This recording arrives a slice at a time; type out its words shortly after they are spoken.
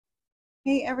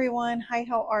Hey everyone, hi,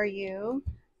 how are you?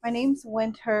 My name's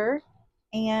Winter,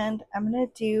 and I'm going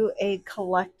to do a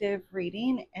collective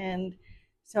reading. And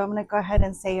so I'm going to go ahead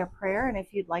and say a prayer. And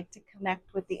if you'd like to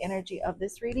connect with the energy of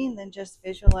this reading, then just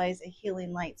visualize a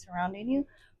healing light surrounding you,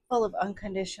 full of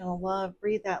unconditional love.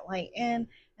 Breathe that light in,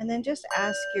 and then just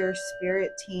ask your spirit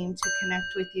team to connect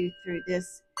with you through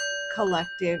this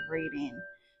collective reading.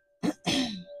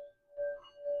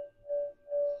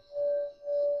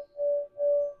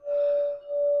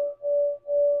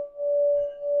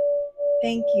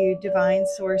 Thank you, Divine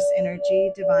Source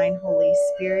Energy, Divine Holy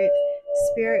Spirit,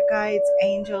 Spirit Guides,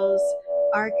 Angels,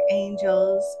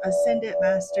 Archangels, Ascended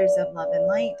Masters of Love and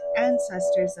Light,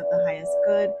 Ancestors of the Highest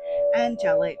Good,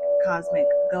 Angelic, Cosmic,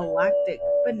 Galactic,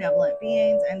 Benevolent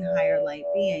Beings, and Higher Light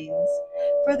Beings.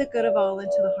 For the good of all and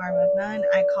to the harm of none,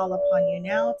 I call upon you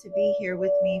now to be here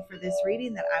with me for this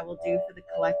reading that I will do for the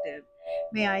collective.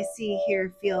 May I see,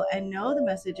 hear, feel, and know the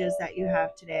messages that you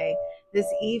have today, this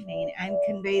evening, and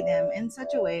convey them in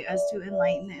such a way as to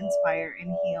enlighten, inspire,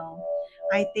 and heal.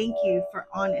 I thank you for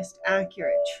honest,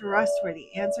 accurate,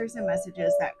 trustworthy answers and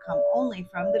messages that come only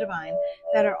from the divine,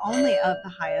 that are only of the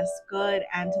highest good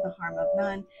and to the harm of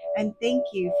none. And thank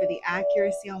you for the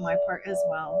accuracy on my part as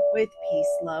well, with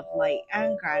peace, love, light,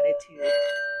 and gratitude.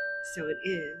 So it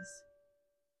is.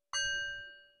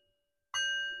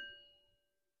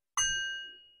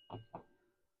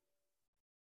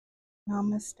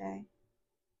 Namaste.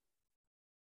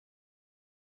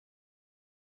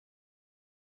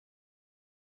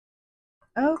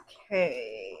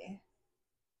 Okay,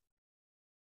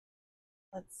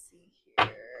 let's see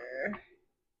here.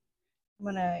 I'm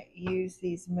gonna use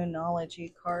these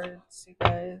Moonology cards, you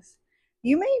guys.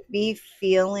 You may be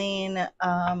feeling like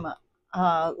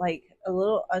a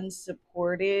little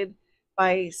unsupported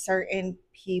by certain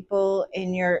people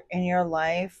in your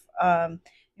life.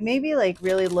 You may be like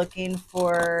really looking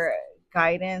for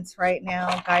guidance right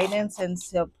now, guidance and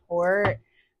support.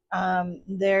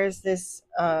 There's this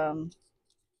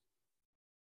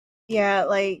yeah,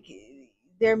 like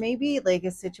there may be like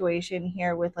a situation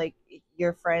here with like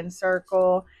your friend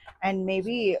circle, and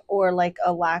maybe or like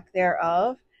a lack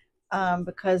thereof,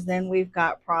 because then we've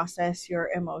got process your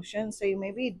emotions. So you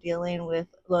may be dealing with,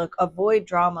 look, avoid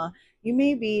drama. You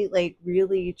may be like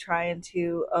really trying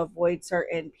to avoid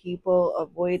certain people,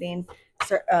 avoiding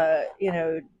you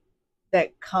know,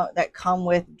 that come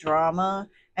with drama.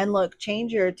 And look,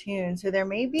 change your tune. So there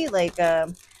may be like a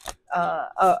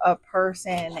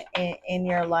person in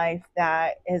your life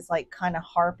that is like kind of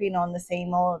harping on the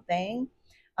same old thing.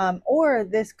 Or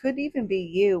this could even be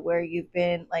you, where you've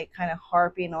been like kind of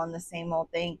harping on the same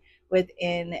old thing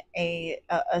within a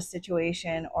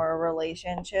situation or a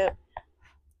relationship.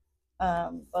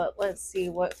 But let's see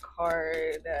what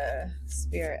card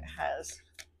Spirit has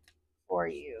for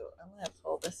you. I'm going to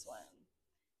pull this one.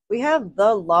 We have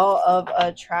the law of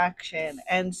attraction.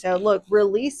 And so, look,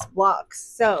 release blocks.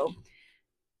 So,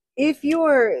 if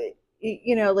you're,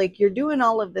 you know, like you're doing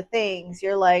all of the things,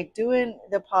 you're like doing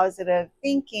the positive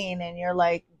thinking, and you're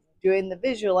like doing the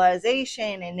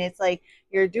visualization, and it's like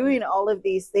you're doing all of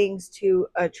these things to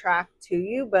attract to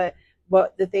you, but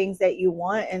the things that you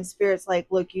want. And Spirit's like,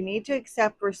 look, you need to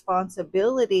accept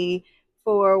responsibility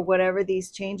for whatever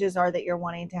these changes are that you're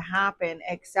wanting to happen.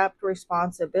 Accept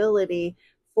responsibility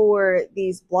for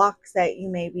these blocks that you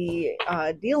may be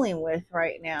dealing with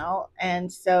right now.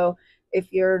 And so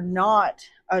if you're not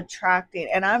attracting,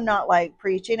 and I'm not like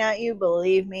preaching at you,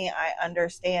 believe me, I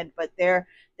understand, but there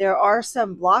are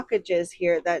some blockages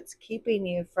here that's keeping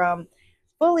you from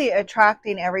fully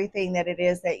attracting everything that it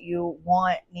is that you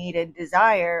want, need, and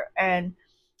desire. And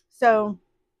so,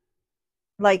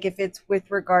 like, if it's with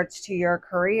regards to your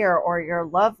career or your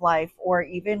love life or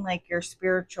even like your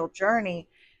spiritual journey,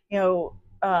 you know,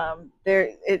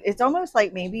 it's almost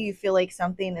like maybe you feel like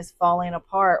something is falling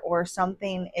apart, or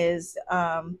something is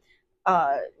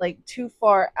like too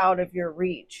far out of your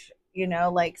reach. You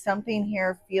know, like something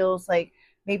here feels like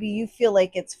maybe you feel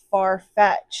like it's far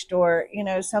fetched, or you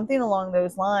know, something along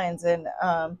those lines. And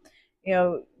you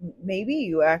know, maybe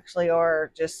you actually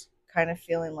are just kind of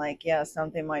feeling like, yeah,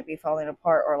 something might be falling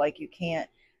apart, or like you can't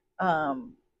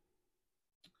um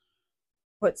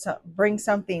bring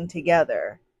something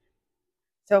together.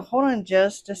 So hold on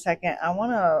just a second. I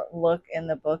want to look in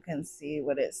the book and see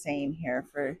what it's saying here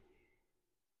for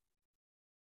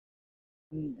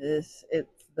this.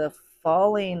 It's the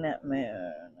falling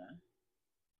moon.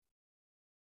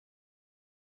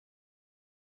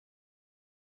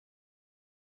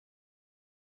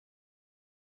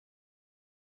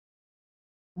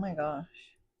 Oh my gosh.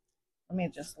 Let me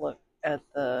just look at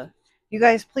the You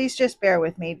guys, please just bear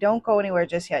with me. Don't go anywhere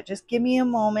just yet. Just give me a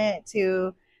moment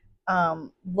to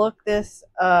look this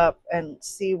up and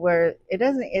see where it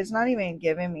doesn't, it's not even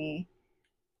giving me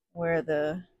where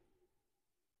the,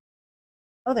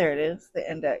 oh, there it is, the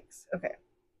index. Okay.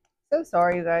 So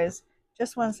sorry, you guys.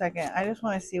 Just one second. I just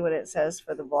want to see what it says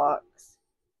for the blocks.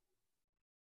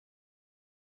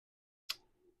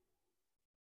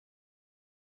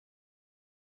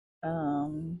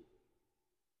 Um,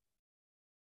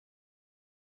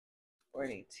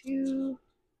 42.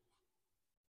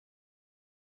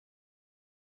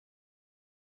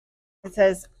 It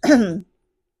says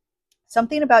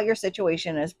something about your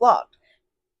situation is blocked.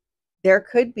 There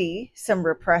could be some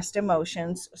repressed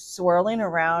emotions swirling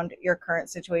around your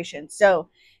current situation. So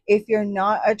if you're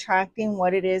not attracting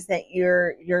what it is that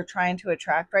you're trying to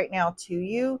attract right now to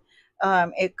you,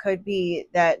 it could be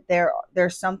that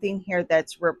there's something here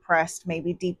that's repressed,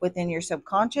 maybe deep within your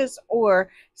subconscious, or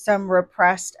some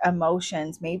repressed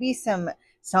emotions, maybe some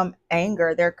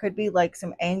anger. There could be like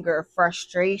some anger,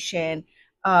 frustration,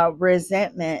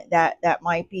 resentment that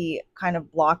might be kind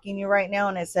of blocking you right now.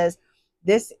 And it says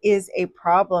this is a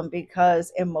problem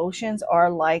because emotions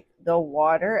are like the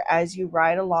water as you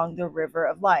ride along the river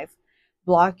of life.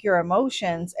 Block your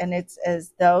emotions, and it's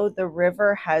as though the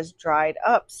river has dried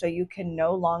up, so you can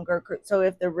no longer. So,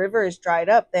 if the river is dried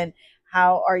up, then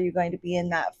how are you going to be in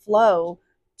that flow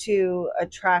to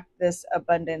attract this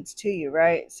abundance to you,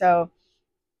 right? So,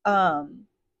 um,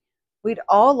 we'd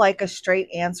all like a straight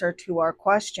answer to our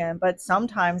question, but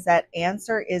sometimes that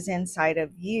answer is inside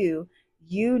of you.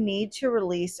 You need to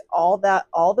release all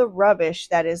the rubbish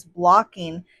that is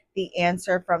blocking the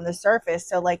answer from the surface.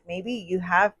 So like maybe you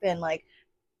have been like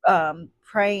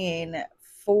praying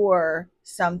for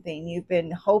something. You've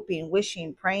been hoping,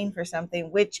 wishing, praying for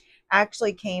something, which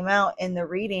actually came out in the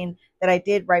reading that I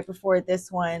did right before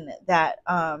this one that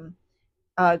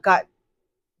got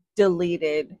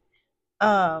deleted.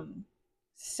 Um,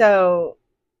 so,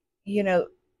 you know,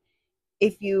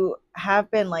 if you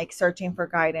have been like searching for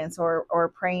guidance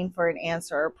or praying for an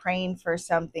answer or praying for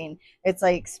something, it's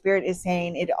like spirit is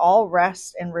saying it all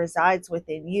rests and resides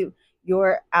within you.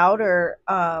 Your outer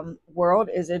world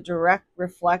is a direct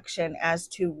reflection as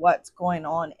to what's going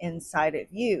on inside of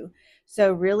you.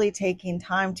 So really taking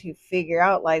time to figure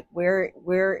out like where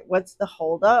what's the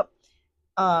holdup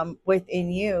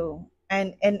within you,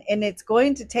 and it's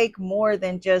going to take more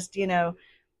than just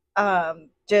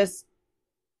just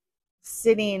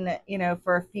sitting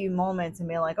for a few moments and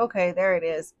being like, okay, there it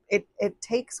is. It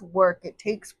takes work, it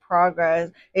takes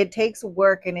progress, it takes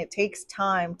work, and it takes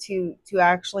time to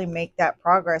actually make that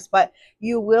progress. But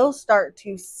you will start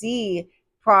to see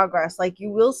progress. Like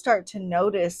you will start to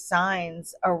notice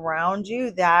signs around you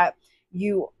that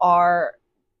you are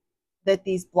that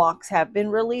these blocks have been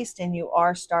released, and you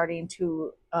are starting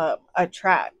to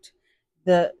attract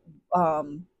the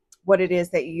what it is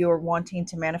that you're wanting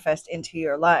to manifest into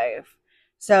your life.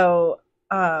 So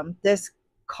this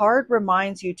card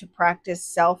reminds you to practice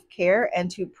self-care and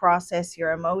to process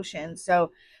your emotions.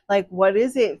 So like what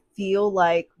does it feel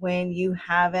like when you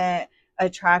haven't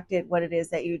attracted what it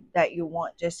is that you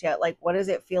want just yet? Like what does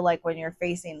it feel like when you're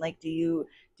facing, like do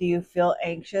you feel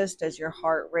anxious? Does your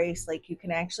heart race? Like you can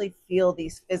actually feel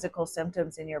these physical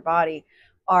symptoms in your body.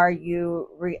 Are you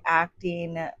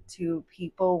reacting to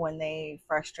people when they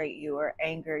frustrate you or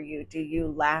anger you? Do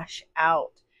you lash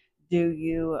out? Do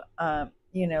you,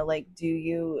 like, do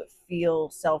you feel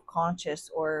self conscious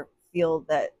or feel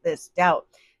that this doubt?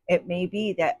 It may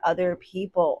be that other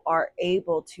people are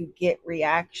able to get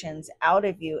reactions out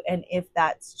of you. And if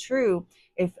that's true,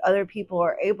 if other people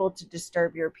are able to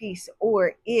disturb your peace,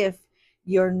 or if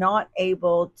you're not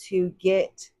able to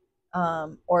get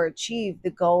or achieve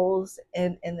the goals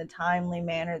in the timely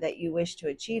manner that you wish to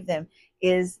achieve them,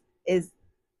 is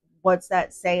what's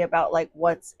that say about like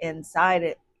what's inside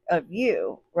it of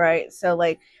you, right? So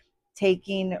like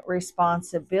taking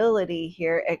responsibility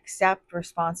here, accept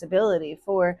responsibility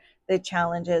for the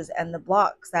challenges and the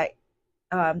blocks that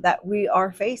we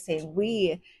are facing.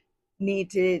 We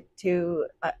need to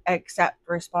accept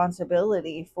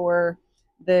responsibility for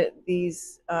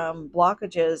these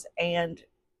blockages and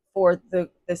for the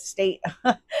state.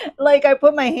 Like I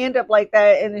put my hand up like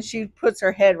that, and then she puts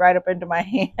her head right up into my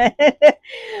hand.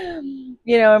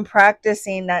 And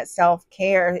practicing that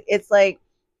self-care, it's like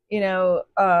you know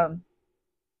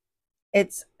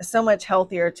it's so much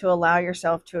healthier to allow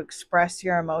yourself to express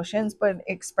your emotions, but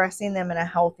expressing them in a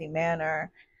healthy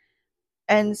manner.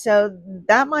 And so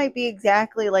that might be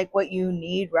exactly like what you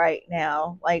need right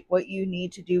now, like what you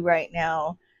need to do right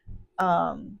now,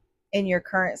 in your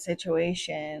current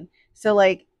situation. So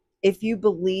like if you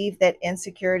believe that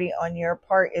insecurity on your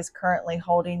part is currently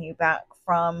holding you back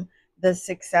from the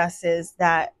successes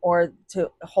that, or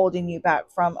to holding you back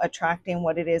from attracting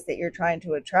what it is that you're trying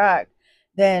to attract,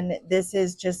 then this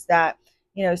is just that,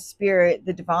 spirit,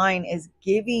 the divine is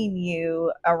giving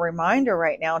you a reminder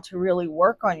right now to really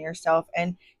work on yourself.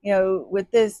 And with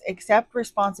this accept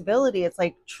responsibility, it's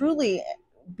like truly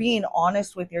being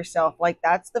honest with yourself. Like,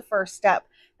 that's the first step.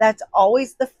 That's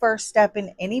always the first step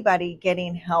in anybody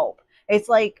getting help. It's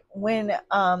like when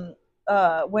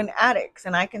addicts,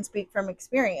 and I can speak from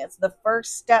experience, the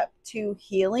first step to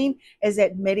healing is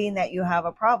admitting that you have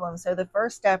a problem. So the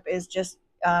first step is just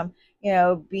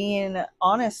being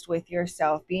honest with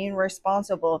yourself, being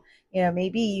responsible.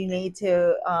 Maybe you need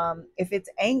to, if it's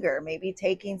anger, maybe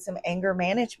taking some anger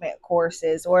management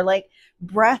courses, or like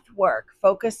breath work,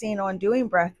 focusing on doing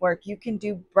breath work. You can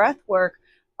do breath work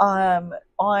on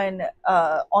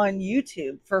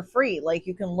YouTube for free. Like,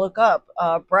 you can look up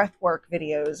breath work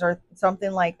videos or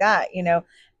something like that.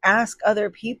 Ask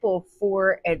other people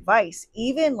for advice.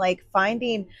 Even like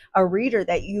finding a reader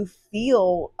that you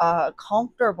feel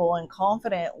comfortable and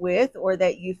confident with, or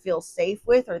that you feel safe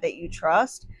with, or that you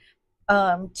trust,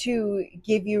 to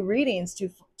give you readings, to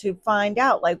find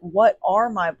out, like, what are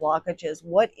my blockages,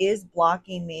 what is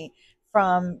blocking me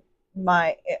from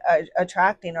my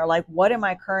attracting, or like, what am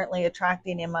I currently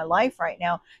attracting in my life right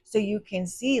now, so you can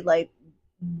see like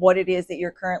what it is that you're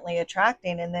currently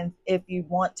attracting. And then if you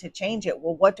want to change it,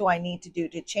 well, what do I need to do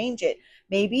to change it?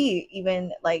 Maybe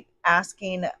even like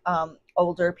asking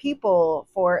older people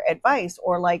for advice,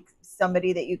 or like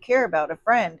somebody that you care about, a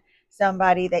friend,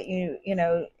 somebody that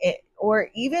or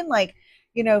even like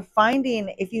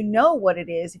finding, if you know what it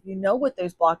is, if you know what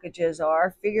those blockages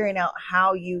are, figuring out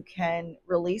how you can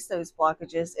release those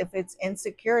blockages. If it's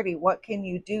insecurity, what can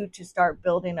you do to start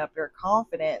building up your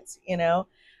confidence?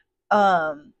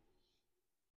 um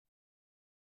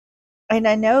and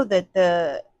I know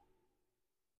that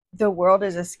the world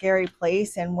is a scary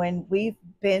place, and when we've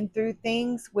been through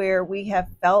things where we have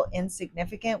felt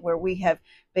insignificant, where we have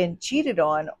been cheated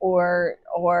on, or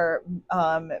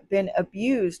been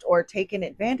abused or taken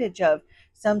advantage of,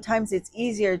 sometimes it's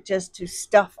easier just to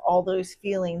stuff all those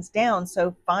feelings down.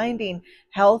 So finding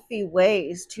healthy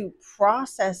ways to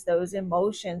process those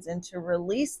emotions and to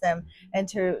release them, and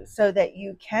to so that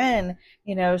you can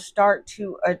start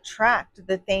to attract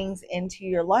the things into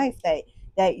your life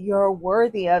that you're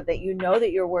worthy of, that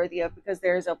that you're worthy of, because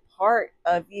there's a part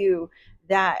of you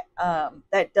that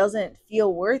doesn't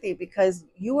feel worthy, because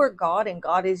you are God and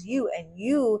God is you, and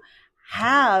you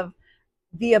have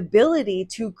the ability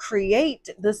to create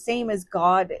the same as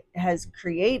God has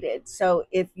created. So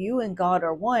if you and God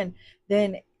are one,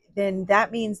 then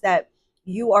that means that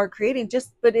you are creating.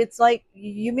 Just, but it's like,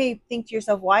 you may think to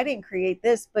yourself, well, I didn't create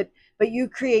this, but you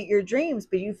create your dreams,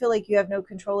 but you feel like you have no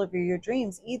control over your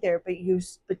dreams either. But you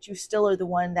still are the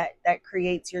one that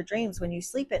creates your dreams when you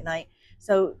sleep at night.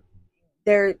 So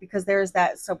because there's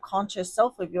that subconscious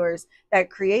self of yours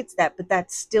that creates that, but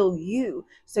that's still you.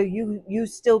 So you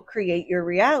still create your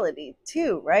reality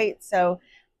too, right? So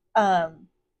um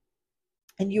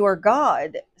and you are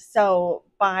God. So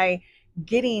by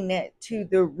getting to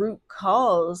the root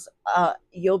cause,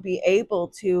 you'll be able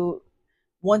to,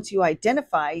 once you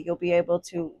identify, you'll be able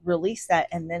to release that,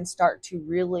 and then start to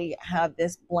really have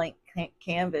this blank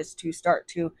canvas to start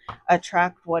to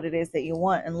attract what it is that you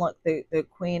want. And look, the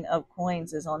Queen of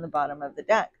Coins is on the bottom of the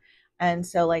deck. And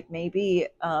so like maybe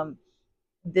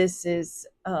this is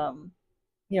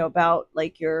about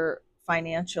like your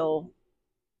financial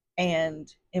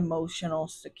and emotional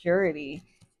security.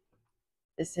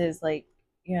 This is like,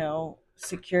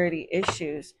 security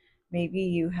issues. Maybe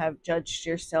you have judged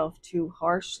yourself too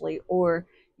harshly, or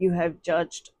you have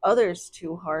judged others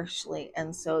too harshly.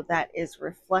 And so that is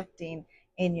reflecting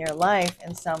in your life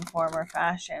in some form or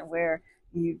fashion, where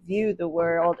you view the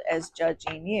world as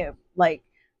judging you. Like,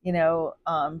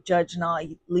 judge not,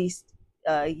 least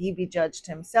ye be judged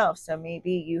himself. So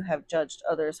maybe you have judged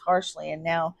others harshly, and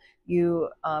now you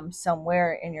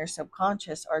somewhere in your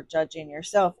subconscious are judging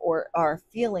yourself, or are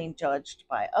feeling judged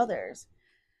by others.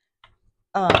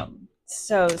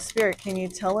 So spirit, can you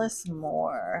tell us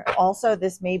more? Also,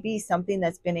 this may be something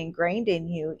that's been ingrained in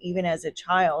you even as a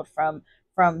child, from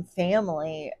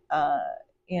family,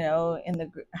 in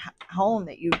the home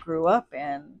that you grew up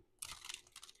in.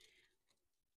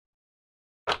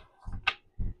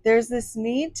 There's this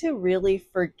need to really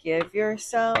forgive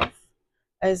yourself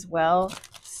as well.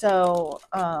 So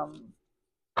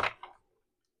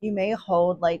you may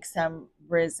hold like some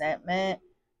resentment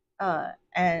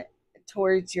and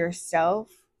towards yourself.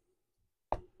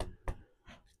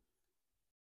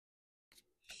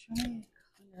 Clearly.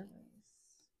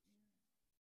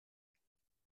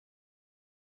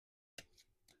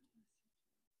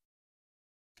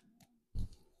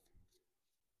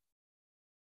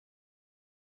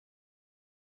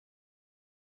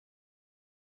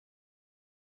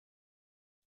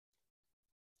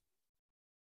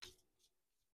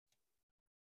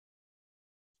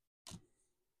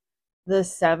 The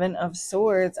Seven of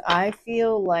Swords, I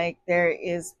feel like there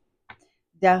is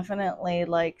definitely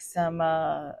like some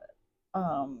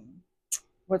um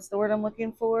what's the word I'm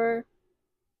looking for?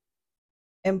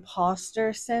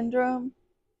 Imposter syndrome.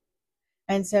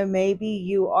 And so maybe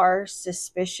you are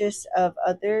suspicious of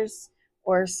others,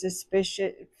 or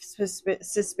suspicious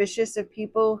of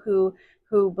people who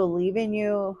believe in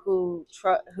you, who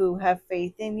have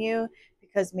faith in you,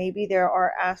 because maybe there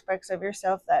are aspects of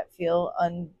yourself that feel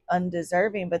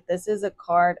undeserving. But this is a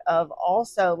card of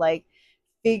also like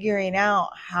figuring out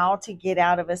how to get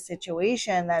out of a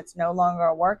situation that's no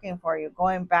longer working for you,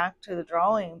 going back to the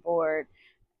drawing board.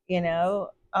 you know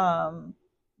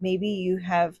Maybe you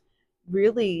have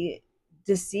really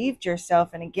deceived yourself,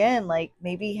 and again, like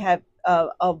maybe have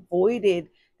avoided.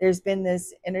 There's been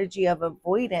this energy of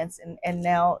avoidance, and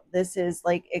now this is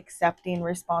like accepting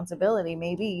responsibility.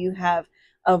 Maybe you have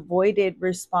avoided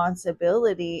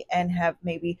responsibility and have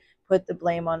maybe put the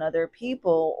blame on other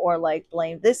people, or like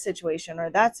blame this situation or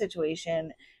that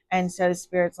situation. And so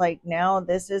spirit's like, now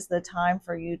this is the time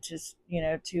for you to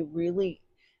to really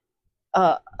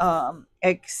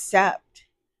accept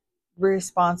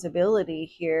responsibility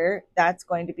here. That's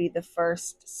going to be the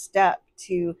first step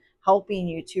to helping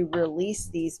you to release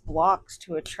these blocks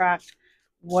to attract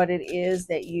what it is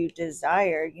that you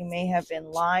desire. You may have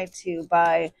been lied to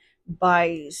by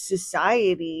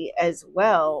society as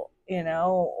well,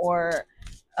 or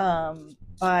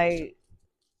by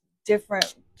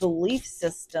different belief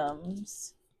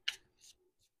systems.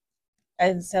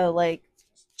 And so like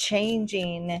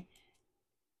changing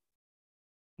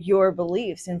your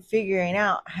beliefs and figuring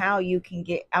out how you can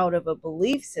get out of a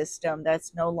belief system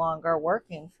that's no longer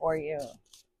working for you.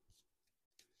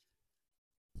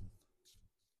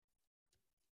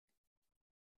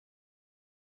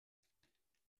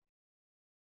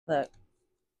 The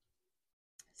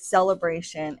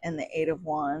Celebration and the Eight of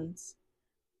Wands,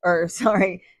 or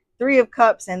sorry, Three of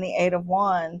Cups and the Eight of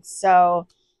Wands. So,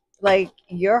 like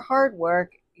your hard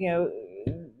work,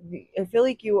 I feel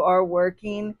like you are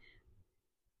working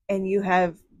and you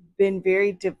have been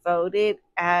very devoted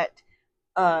at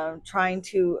trying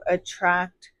to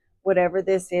attract whatever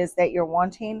this is that you're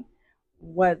wanting,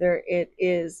 whether it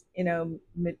is,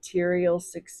 material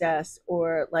success,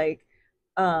 or like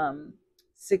um,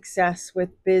 success with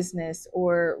business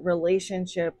or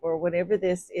relationship, or whatever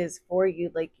this is for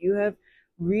you. Like you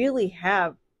really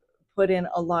have put in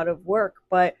a lot of work,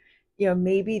 but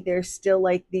maybe there's still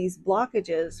like these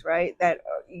blockages, right, that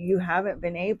you haven't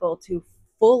been able to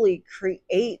fully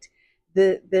create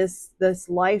this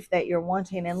life that you're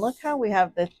wanting. And look how we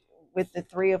have the with the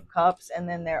Three of Cups, and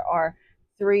then there are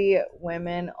three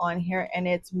women on here, and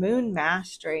it's moon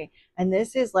mastery. And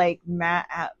this is like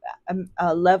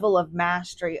a level of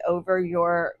mastery over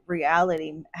your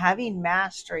reality, having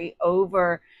mastery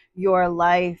over your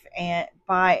life, and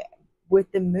by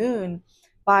with the moon,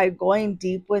 by going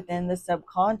deep within the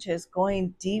subconscious,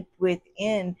 going deep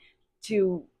within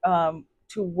to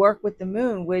work with the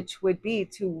moon, which would be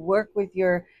to work with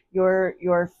your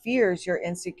fears, your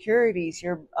insecurities,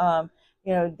 your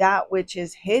that which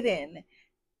is hidden.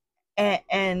 And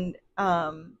and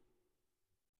um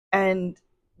and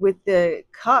with the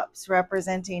cups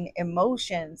representing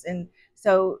emotions. And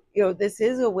so this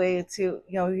is a way to,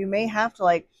 you may have to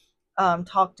like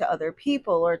talk to other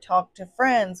people or talk to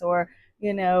friends, or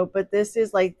but this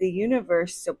is like the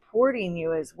universe supporting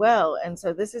you as well. And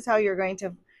so this is how you're going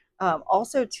to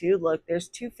also too, look, there's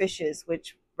two fishes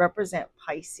which represent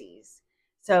Pisces.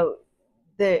 So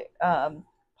the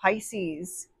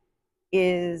Pisces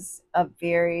is a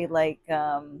very like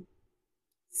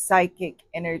psychic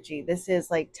energy. This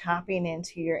is like tapping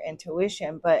into your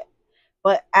intuition. But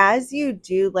as you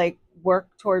do like work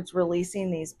towards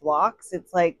releasing these blocks,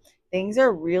 it's like things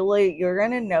are really, you're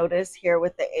going to notice here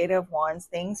with the Eight of Wands,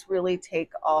 things really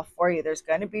take off for you. There's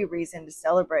going to be reason to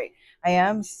celebrate. I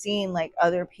am seeing like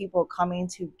other people coming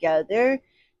together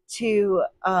to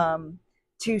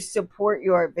support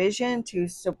your vision, to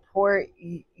support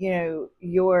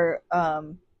your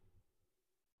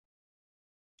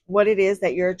what it is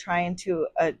that you're trying to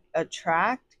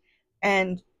attract.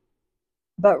 And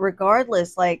but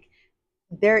regardless, like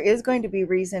there is going to be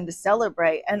reason to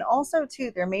celebrate. And also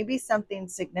too, there may be something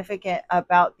significant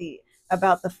about the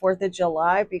 4th of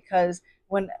July, because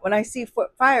when I see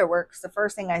fireworks, the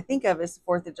first thing I think of is the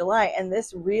 4th of July, and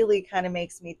this really kind of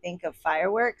makes me think of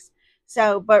fireworks.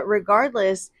 So, but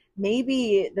regardless,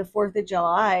 maybe the 4th of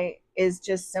July is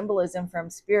just symbolism from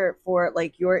spirit for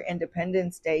like your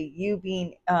Independence Day, you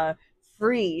being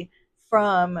free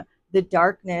from the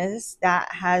darkness that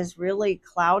has really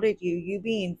clouded you, you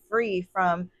being free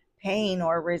from pain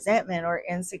or resentment or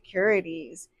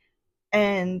insecurities.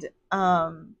 And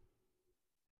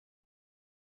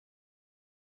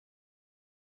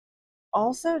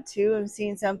also too, I'm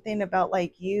seeing something about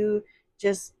like you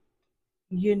just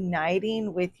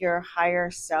uniting with your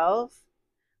higher self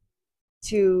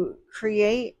to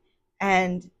create.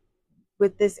 And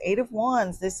with this 8 of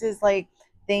Wands, this is like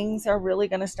things are really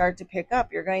going to start to pick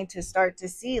up. You're going to start to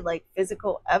see like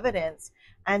physical evidence.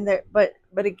 And there, but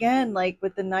again, like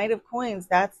with the Knight of Coins,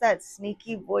 that's that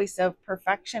sneaky voice of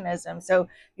perfectionism. So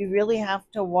you really have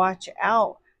to watch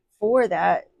out for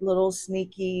that little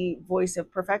sneaky voice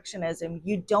of perfectionism.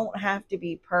 You don't have to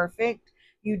be perfect.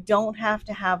 You don't have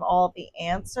to have all the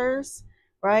answers,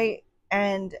 right?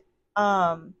 And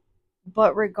um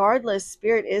but regardless,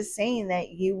 spirit is saying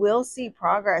that you will see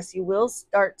progress, you will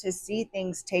start to see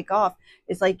things take off.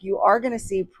 It's like you are going to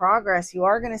see progress, you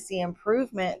are going to see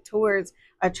improvement towards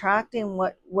attracting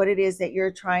what it is that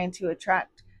you're trying to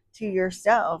attract to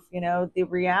yourself, you know, the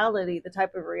reality, the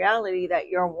type of reality that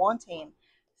you're wanting.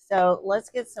 So let's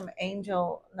get some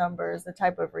angel numbers, the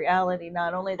type of reality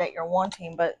not only that you're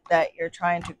wanting but that you're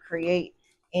trying to create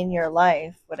in your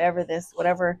life,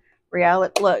 whatever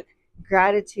reality. Look,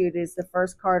 gratitude is the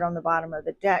first card on the bottom of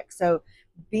the deck. So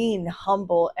being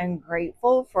humble and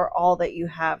grateful for all that you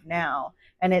have now.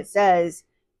 And it says,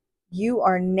 you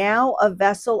are now a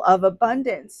vessel of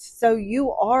abundance. So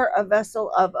you are a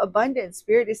vessel of abundance.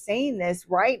 Spirit is saying this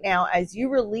right now as you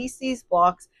release these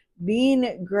blocks,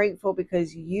 being grateful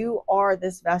because you are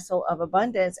this vessel of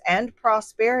abundance and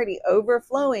prosperity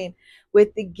overflowing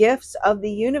with the gifts of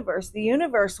the universe. The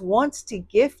universe wants to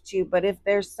gift you, but if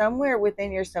there's somewhere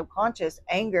within your subconscious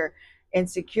anger,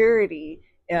 insecurity,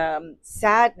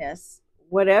 sadness,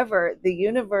 whatever, the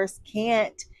universe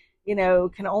can't, you know,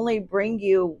 can only bring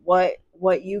you what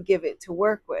you give it to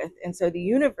work with. And so the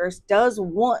universe does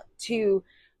want to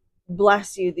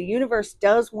bless you, the universe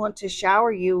does want to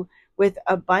shower you with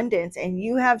abundance, and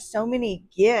you have so many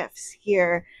gifts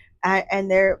here.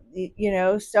 And they're, you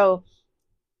know, so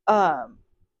um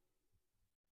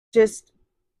just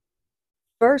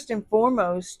first and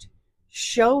foremost,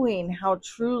 showing how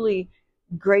truly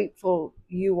grateful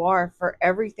you are for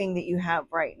everything that you have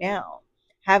right now.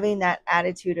 Having that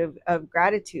attitude of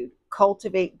gratitude,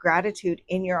 cultivate gratitude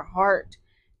in your heart,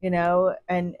 you know,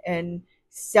 and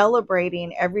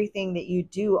celebrating everything that you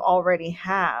do already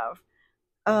have.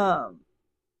 Um,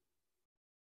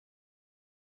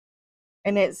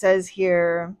 and it says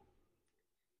here,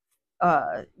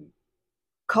 uh,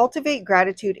 cultivate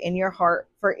gratitude in your heart,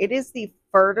 for it is the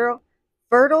fertile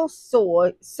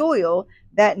soil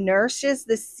that nourishes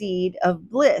the seed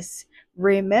of bliss.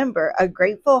 Remember, a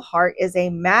grateful heart is a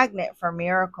magnet for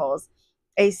miracles,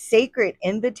 a sacred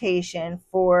invitation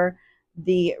for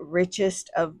the richest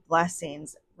of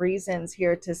blessings. Reasons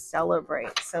here to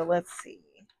celebrate. So let's see.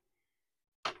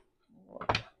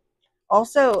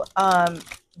 Also,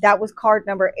 that was card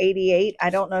number 88. I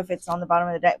don't know if it's on the bottom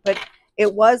of the deck, but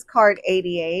it was card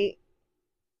 88.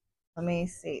 Let me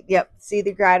see. Yep. See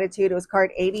the gratitude. It was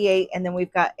card 88. And then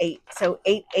we've got 8. So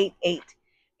 888.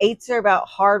 Eights are about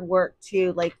hard work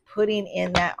too, like putting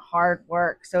in that hard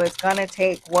work. So it's going to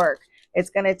take work. It's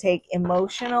going to take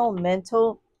emotional,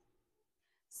 mental,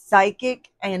 psychic,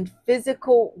 and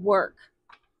physical work.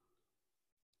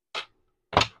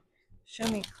 Show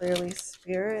me clearly,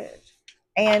 Spirit.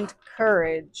 And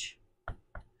courage.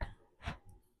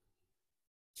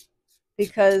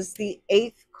 Because the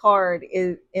 8th card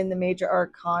is in the major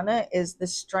arcana is the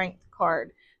strength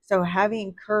card. So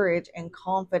having courage and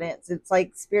confidence, it's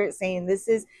like Spirit saying, this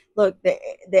is, look, the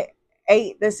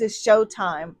 8, this is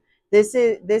showtime. This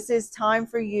is time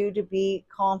for you to be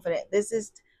confident. This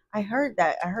is, I heard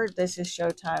this is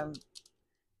showtime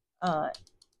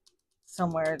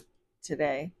somewhere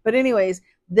today. But anyways,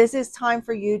 this is time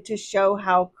for you to show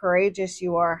how courageous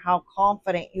you are, how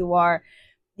confident you are,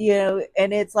 you know.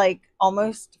 And it's like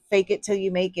almost fake it till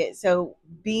you make it. So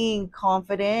being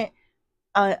confident,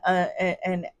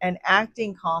 and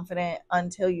acting confident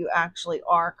until you actually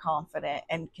are confident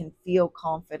and can feel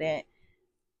confident.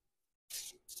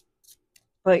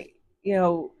 But you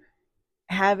know,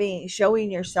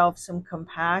 showing yourself some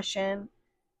compassion,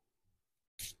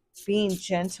 being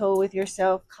gentle with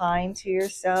yourself, kind to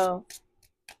yourself.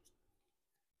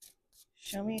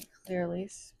 Show me clearly,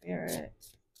 Spirit.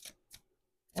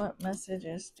 What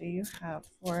messages do you have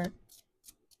for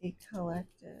the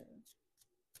collective?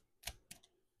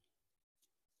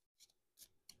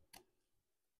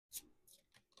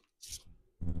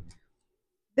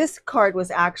 This card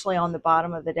was actually on the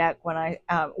bottom of the deck when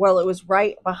well, it was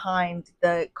right behind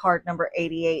the card number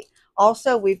 88.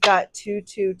 Also, we've got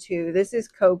 222. This is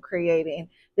co-creating.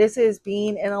 This is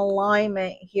being in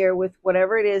alignment here with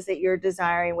whatever it is that you're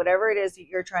desiring, whatever it is that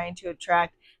you're trying to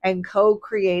attract, and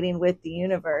co-creating with the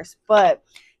universe. But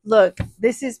look,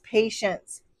 this is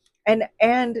patience. And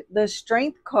the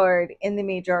strength card in the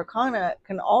major arcana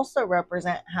can also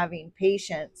represent having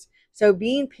patience. So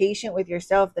being patient with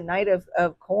yourself, the knight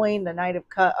of coin, the knight of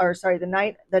cup, or sorry, the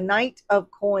knight of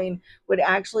coin would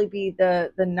actually be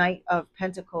the knight of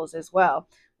pentacles as well,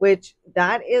 which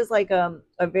that is like a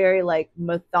very like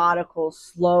methodical,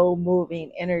 slow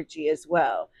moving energy as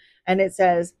well. And it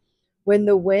says, when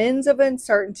the winds of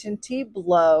uncertainty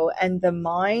blow and the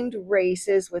mind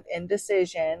races with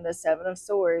indecision, the seven of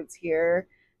swords here,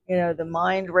 the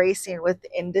mind racing with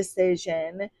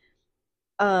indecision,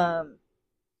 um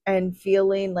and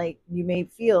feeling like you may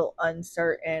feel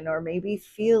uncertain, or maybe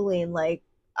feeling like,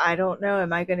 I don't know,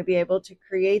 am I going to be able to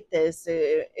create this?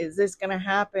 Is this going to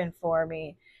happen for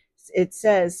me? It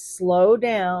says, slow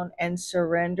down and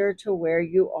surrender to where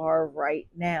you are right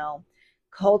now.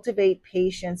 Cultivate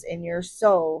patience in your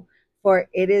soul, for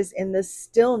it is in the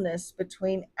stillness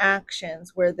between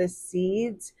actions where the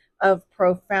seeds of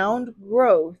profound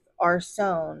growth are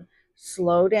sown.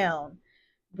 Slow down,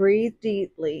 breathe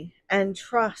deeply, and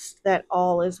trust that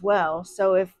all is well.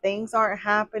 So if things aren't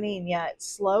happening yet,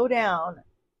 slow down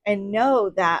and know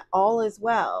that all is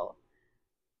well.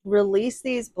 Release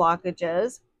these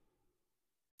blockages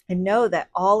and know that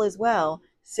all is well.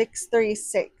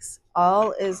 636,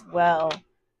 all is well.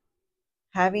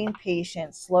 Having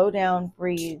patience, slow down,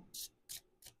 breathe.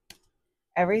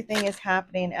 Everything is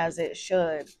happening as it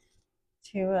should.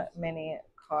 Too many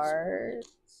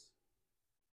cards,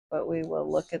 but we will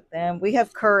look at them. We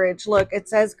have courage. Look, it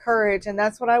says courage, and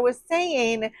that's what I was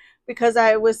saying, because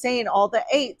I was saying all the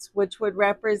eights, which would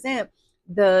represent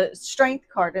the strength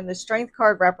card, and the strength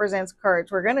card represents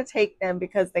courage. We're going to take them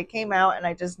because they came out, and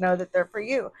I just know that they're for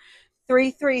you.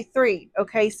 333.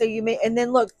 Okay, so you may, and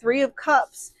then look, 3 of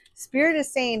cups. Spirit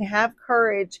is saying have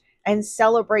courage and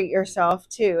celebrate yourself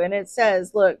too. And it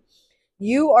says, look,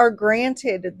 you are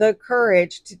granted the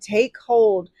courage to take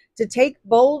hold, to take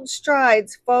bold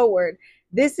strides forward.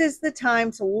 This is the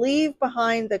time to leave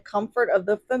behind the comfort of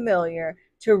the familiar,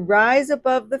 to rise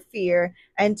above the fear,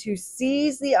 and to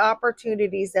seize the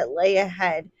opportunities that lay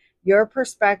ahead. Your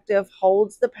perspective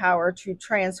holds the power to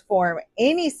transform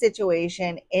any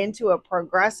situation into a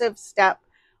progressive step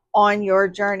on your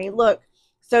journey. Look,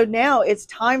 so now it's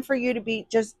time for you to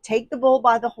just take the bull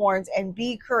by the horns and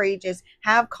be courageous,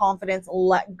 have confidence,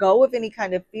 let go of any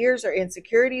kind of fears or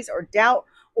insecurities or doubt,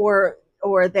 or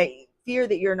that fear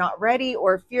that you're not ready,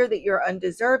 or fear that you're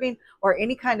undeserving, or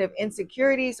any kind of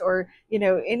insecurities, or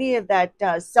any of that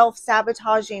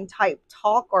self-sabotaging type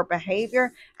talk or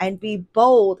behavior, and be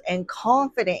bold and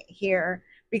confident here,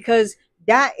 because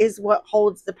that is what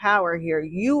holds the power here.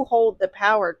 You hold the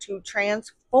power to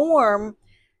transform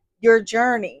your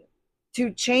journey,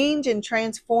 to change and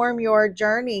transform your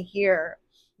journey here.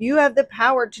 You have the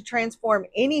power to transform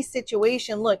any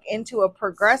situation, look, into a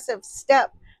progressive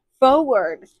step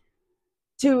forward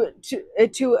to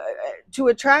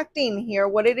attracting here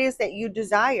what it is that you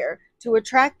desire, to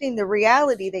attracting the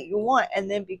reality that you want. And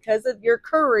then because of your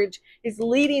courage is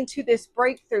leading to this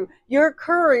breakthrough. Your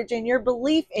courage and your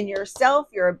belief in yourself,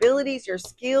 your abilities, your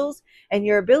skills, and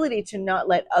your ability to not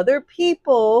let other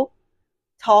people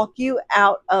talk you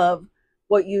out of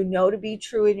what you know to be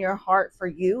true in your heart for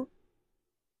you,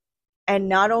 and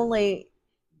not only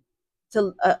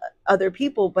to other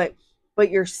people, but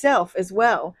yourself as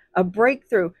well. A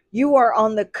breakthrough. You are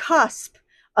on the cusp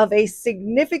of a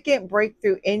significant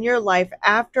breakthrough in your life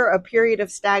after a period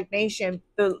of stagnation.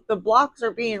 The blocks are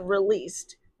being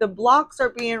released, the blocks are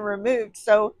being removed.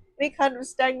 So any kind of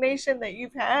stagnation that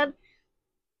you've had,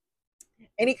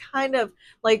 any kind of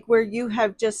like where you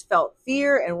have just felt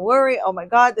fear and worry, oh my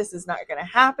God, this is not going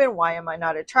to happen, why am I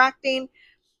not attracting?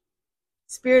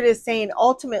 Spirit is saying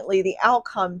ultimately the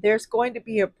outcome, there's going to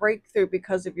be a breakthrough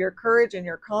because of your courage and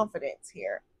your confidence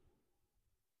here.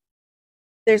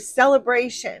 There's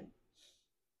celebration.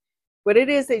 What it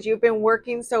is that you've been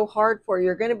working so hard for,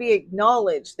 you're going to be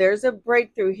acknowledged. There's a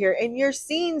breakthrough here, and you're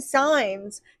seeing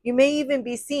signs. You may even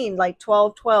be seeing like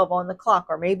 12:12 on the clock,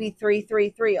 or maybe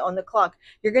 3:33 on the clock.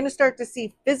 You're going to start to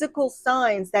see physical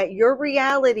signs that your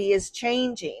reality is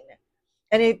changing.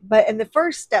 And the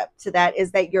first step to that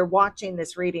is that you're watching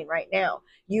this reading right now.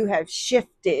 You have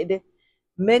shifted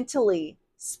mentally,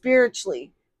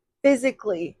 spiritually,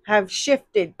 physically, have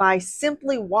shifted by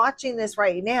simply watching this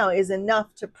right now is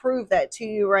enough to prove that to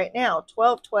you right now.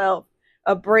 1212,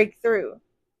 a breakthrough.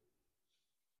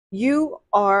 You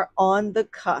are on the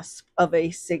cusp of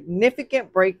a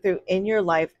significant breakthrough in your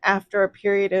life after a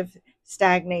period of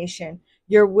stagnation.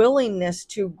 Your willingness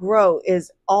to grow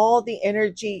is all the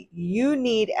energy you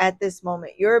need at this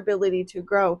moment. Your ability to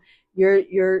grow.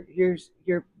 You're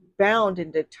bound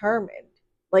and determined.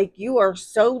 Like you are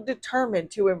so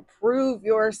determined to improve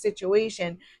your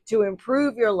situation, to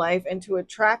improve your life, and to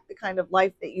attract the kind of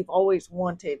life that you've always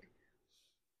wanted.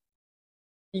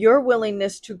 Your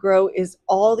willingness to grow is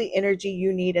all the energy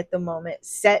you need at the moment.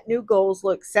 Set new goals,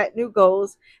 set new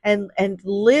goals and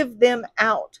live them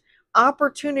out.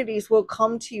 Opportunities will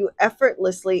come to you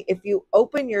effortlessly if you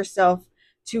open yourself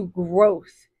to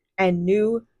growth and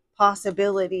new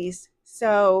possibilities.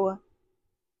 So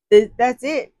that's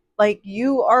it. Like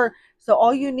you are, so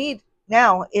all you need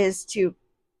now is to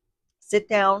sit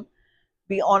down,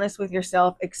 be honest with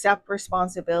yourself, accept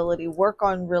responsibility, work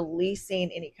on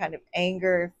releasing any kind of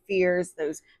anger, fears,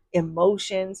 those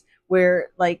emotions where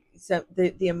like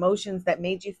the emotions that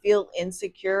made you feel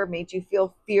insecure, made you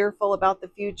feel fearful about the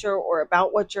future or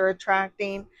about what you're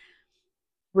attracting,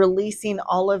 releasing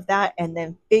all of that, and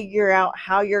then figure out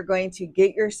how you're going to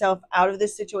get yourself out of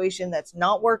this situation that's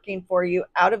not working for you,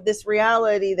 out of this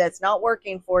reality that's not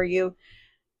working for you.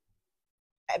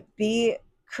 Be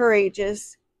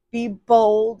courageous, be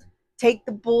bold, take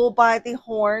the bull by the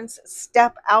horns,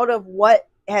 step out of what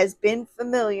has been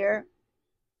familiar,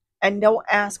 and don't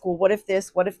ask, well, what if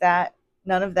this, what if that?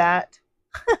 None of that.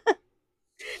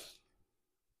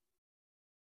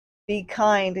 Be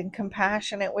kind and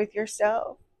compassionate with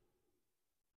yourself.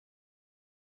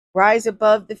 Rise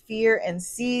above the fear and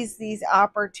seize these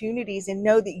opportunities and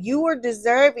know that you are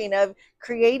deserving of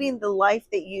creating the life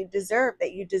that you deserve,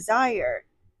 that you desire.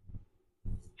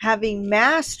 Having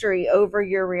mastery over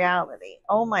your reality.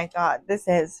 Oh my God, this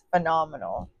is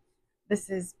phenomenal.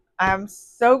 I'm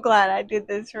so glad I did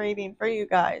this reading for you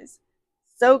guys.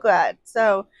 So glad.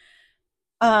 So,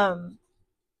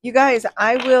 you guys,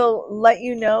 I will let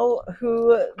you know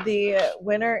who the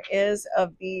winner is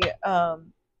of the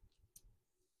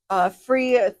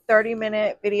free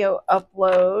 30-minute video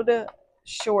upload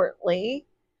shortly.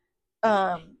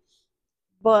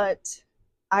 But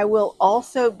I will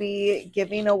also be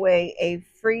giving away a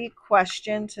free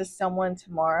question to someone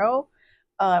tomorrow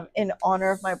in honor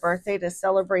of my birthday to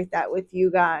celebrate that with you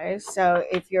guys. So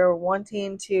if you're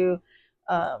wanting to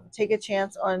take a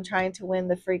chance on trying to win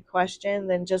the free question,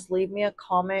 then just leave me a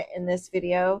comment in this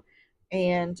video,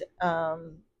 and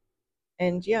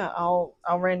yeah, I'll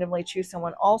randomly choose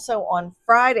someone. Also on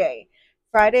Friday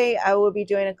I will be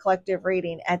doing a collective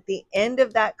reading. At the end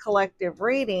of that collective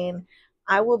reading,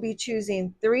 I will be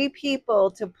choosing 3 people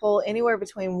to pull anywhere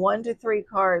between 1 to 3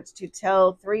 cards to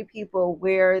tell 3 people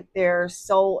where their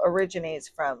soul originates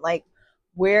from. Like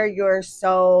where your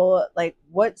soul, like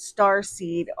what star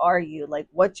seed are you? Like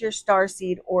what's your star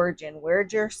seed origin?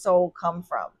 Where'd your soul come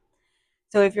from?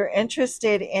 So if you're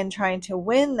interested in trying to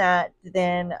win that,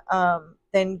 then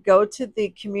go to the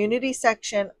community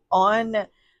section on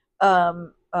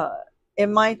on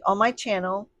my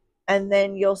channel, and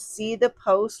then you'll see the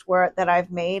post that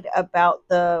I've made about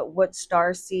the what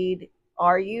star seed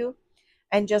are you,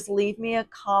 and just leave me a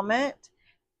comment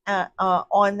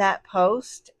on that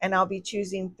post, and I'll be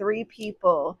choosing 3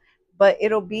 people, but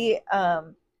it'll be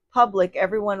public.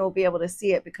 Everyone will be able to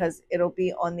see it because it'll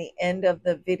be on the end of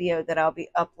the video that I'll be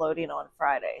uploading on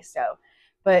Friday. So,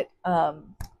 but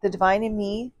the divine in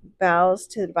me bows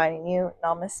to the divine in you.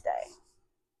 Namaste.